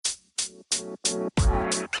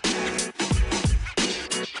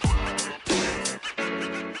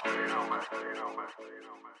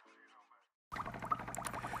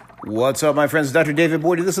What's up, my friends? Dr. David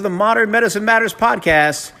Boyd. This is the Modern Medicine Matters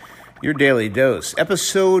podcast, your daily dose,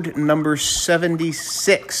 episode number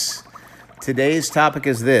 76. Today's topic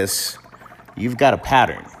is this: you've got a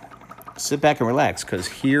pattern. Sit back and relax, because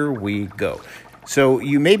here we go. So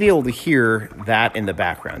you may be able to hear that in the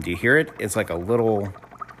background. Do you hear it? It's like a little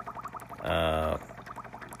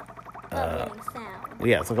bubbling sound.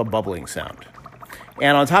 Yeah, it's like a bubbling sound.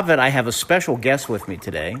 And on top of it, I have a special guest with me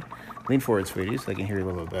today. Lean forward, sweetie, so I can hear you a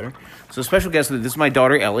little bit better. So special guest, this is my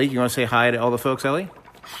daughter, Ellie. You want to say hi to all the folks, Ellie?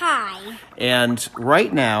 Hi. And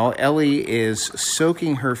right now, Ellie is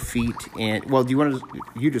soaking her feet in, well, do you want to,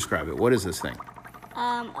 you describe it. What is this thing?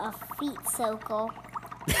 A feet soaker.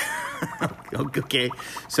 Okay.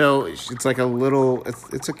 So it's like a little,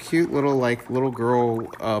 it's a cute little, like, little girl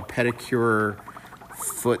pedicure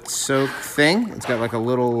foot soak thing. It's got like a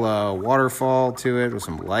little waterfall to it with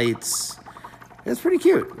some lights. It's pretty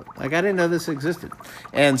cute. Like, I didn't know this existed.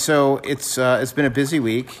 And so it's been a busy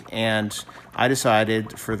week, and I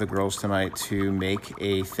decided for the girls tonight to make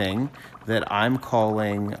a thing that I'm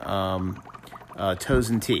calling toes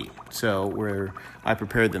and tea. So where I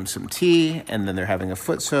prepared them some tea, and then they're having a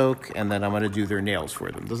foot soak, and then I'm going to do their nails for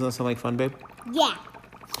them. Doesn't that sound like fun, babe? Yeah.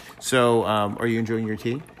 So are you enjoying your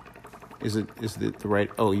tea? Is it the right?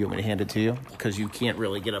 Oh, you want me to hand it to you? Because you can't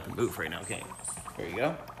really get up and move right now, can you? There you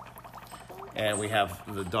go. And we have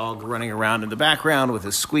the dog running around in the background with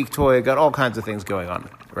his squeak toy. Got all kinds of things going on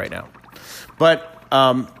right now. But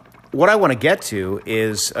what I want to get to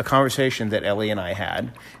is a conversation that Ellie and I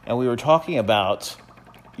had. And we were talking about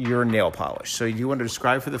your nail polish. So you want to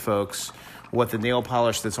describe for the folks what the nail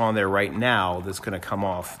polish that's on there right now that's going to come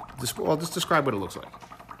off. Just describe what it looks like.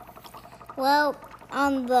 Well,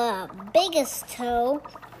 on the biggest toe,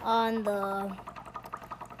 on the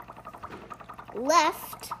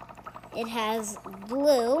left, it has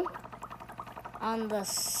blue. On the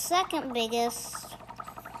second biggest,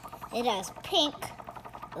 it has pink.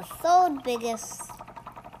 The third biggest,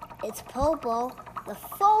 it's purple. The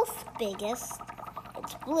fourth biggest,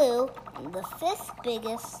 it's blue. And the fifth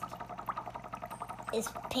biggest is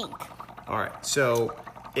pink. All right. So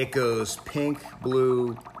it goes pink,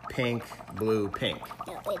 blue, pink, blue, pink.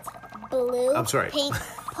 No, it's blue, I'm sorry. pink,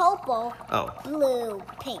 purple, blue,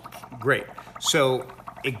 pink. Great. So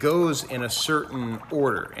it goes in a certain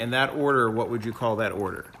order. And that order, what would you call that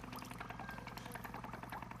order?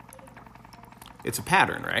 It's a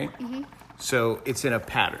pattern, right? Mm-hmm. So it's in a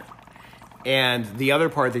pattern. And the other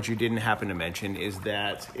part that you didn't happen to mention is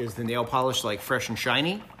the nail polish like fresh and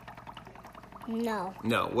shiny? No.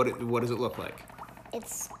 No. What does it look like?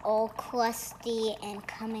 It's all crusty and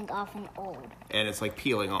coming off and old. And it's like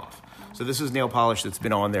peeling off. So this is nail polish that's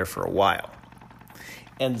been on there for a while.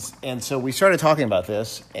 And so we started talking about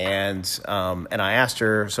this, and I asked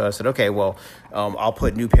her. So I said, okay, well, I'll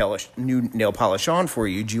put new nail polish on for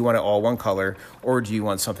you. Do you want it all one color, or do you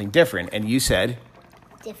want something different? And you said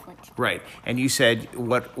different. Right. And you said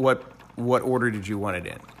what order did you want it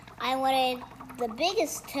in? I wanted the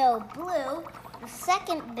biggest toe blue, the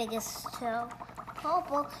second biggest toe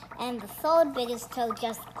purple, and the third biggest toe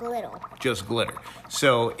just glitter. Just glitter.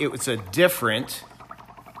 So it was a different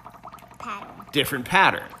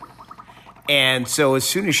pattern. And so as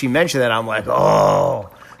soon as she mentioned that, I'm like,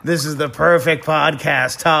 oh, this is the perfect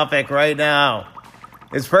podcast topic right now.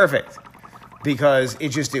 It's perfect because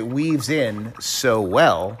it weaves in so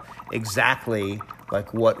well exactly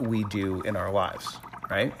like what we do in our lives,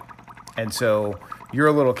 right? And so you're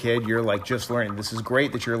a little kid, you're like just learning. This is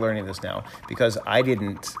great that you're learning this now, because I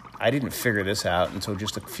didn't figure this out until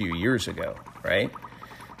just a few years ago, right?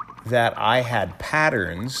 That I had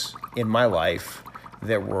patterns in my life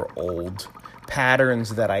that were old,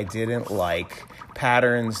 patterns that I didn't like,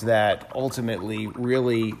 patterns that ultimately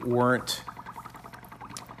really weren't,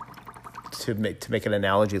 to make an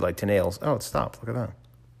analogy like to nails. Oh, it stopped. Look at that.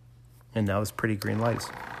 And now it's pretty green lights.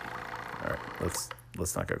 All right,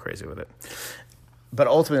 let's not go crazy with it. But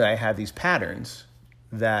ultimately, I had these patterns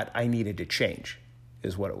that I needed to change,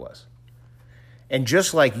 is what it was. And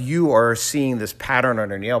just like you are seeing this pattern on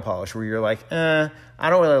your nail polish where you're like, I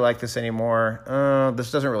don't really like this anymore.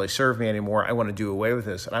 This doesn't really serve me anymore. I want to do away with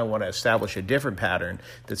this. And I want to establish a different pattern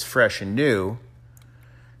that's fresh and new.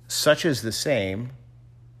 Such is the same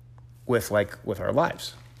with our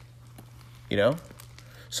lives, you know?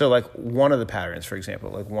 So like one of the patterns, for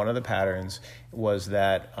example, was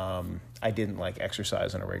that I didn't like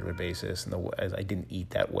exercise on a regular basis, and I didn't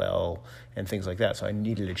eat that well and things like that. So I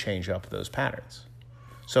needed to change up those patterns.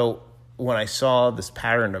 So when I saw this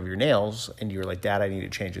pattern of your nails and you were like, Dad, I need to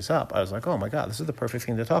change this up, I was like, oh my God, this is the perfect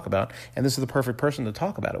thing to talk about. And this is the perfect person to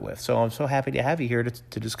talk about it with. So I'm so happy to have you here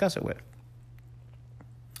to discuss it with.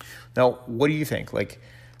 Now, what do you think? Like,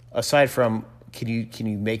 aside from, can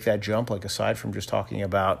you make that jump? Like, aside from just talking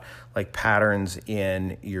about like patterns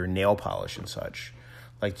in your nail polish and such,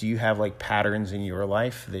 like, do you have like patterns in your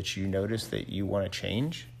life that you notice that you want to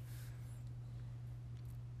change?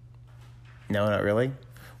 No, not really.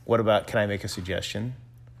 What about, can I make a suggestion?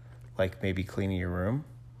 Like maybe cleaning your room?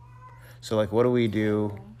 So like, what do we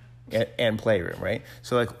do? And playroom, right?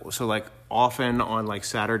 So like often on like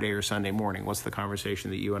Saturday or Sunday morning, what's the conversation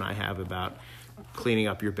that you and I have about cleaning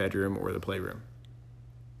up your bedroom or the playroom?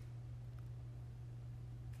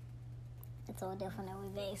 It's all different every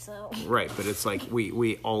day, so. Right, but it's like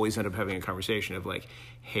we always end up having a conversation of like,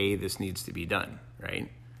 hey, this needs to be done, right?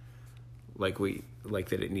 Like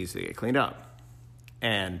that it needs to get cleaned up.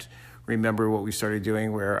 And remember what we started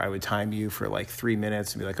doing where I would time you for like 3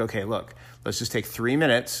 minutes and be like, okay, look, let's just take 3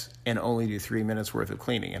 minutes and only do 3 minutes worth of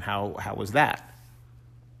cleaning. And how was that?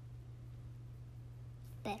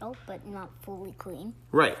 Better, but not fully clean.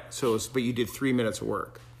 Right. But you did 3 minutes of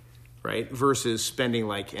work, right? Versus spending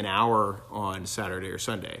like an hour on Saturday or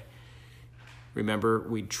Sunday. Remember,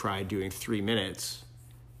 we tried doing 3 minutes,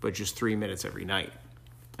 but just 3 minutes every night.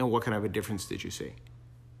 And what kind of a difference did you see?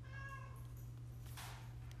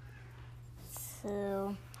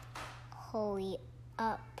 So, hurry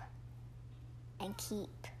up and keep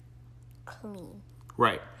clean.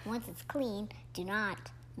 Right. Once it's clean, do not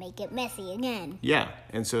make it messy again. Yeah,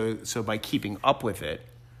 and so by keeping up with it,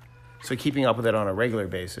 on a regular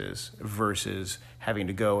basis versus having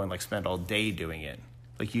to go and like spend all day doing it,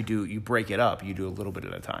 like you break it up, you do a little bit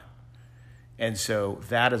at a time. And so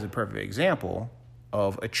that is a perfect example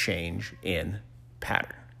of a change in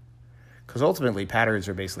pattern. Because ultimately patterns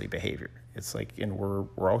are basically behavior. It's like, and we're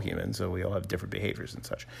all humans, so we all have different behaviors and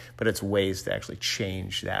such. But it's ways to actually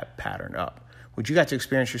change that pattern up, which you got to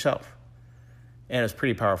experience yourself. And it's a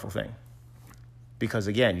pretty powerful thing. Because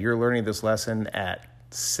again, you're learning this lesson at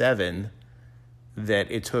 7 that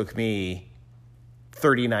it took me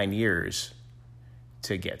 39 years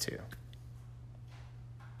to get to.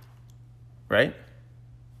 Right?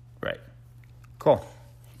 Right. Cool.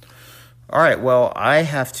 All right, well, I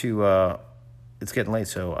have to, it's getting late,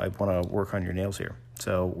 so I want to work on your nails here.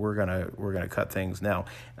 So we're gonna cut things now.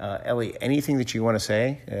 Ellie, anything that you want to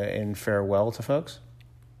say in farewell to folks?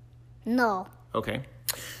 No. Okay.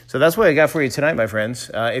 So that's what I got for you tonight, my friends.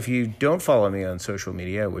 If you don't follow me on social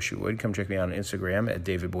media, I wish you would. Come check me out on Instagram at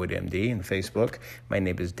David Boyd MD and Facebook. My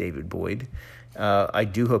name is David Boyd. I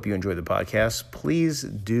do hope you enjoy the podcast. Please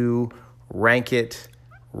do rank it,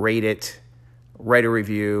 rate it, write a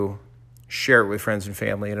review, share it with friends and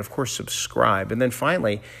family, and of course, subscribe. And then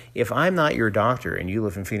finally, if I'm not your doctor and you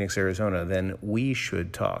live in Phoenix, Arizona, then we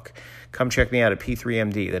should talk. Come check me out at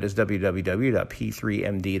P3MD. That is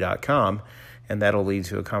www.p3md.com. And that'll lead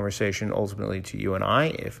to a conversation ultimately to you and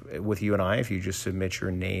I, if you just submit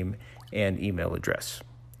your name and email address.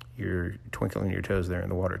 You're twinkling your toes there in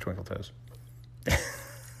the water, twinkle toes.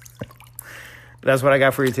 That's what I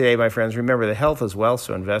got for you today, my friends. Remember, the health is wealth,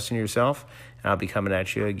 so invest in yourself, and I'll be coming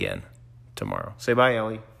at you again tomorrow. Say bye,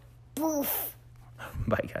 Ellie. Boof.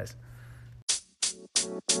 Bye, guys.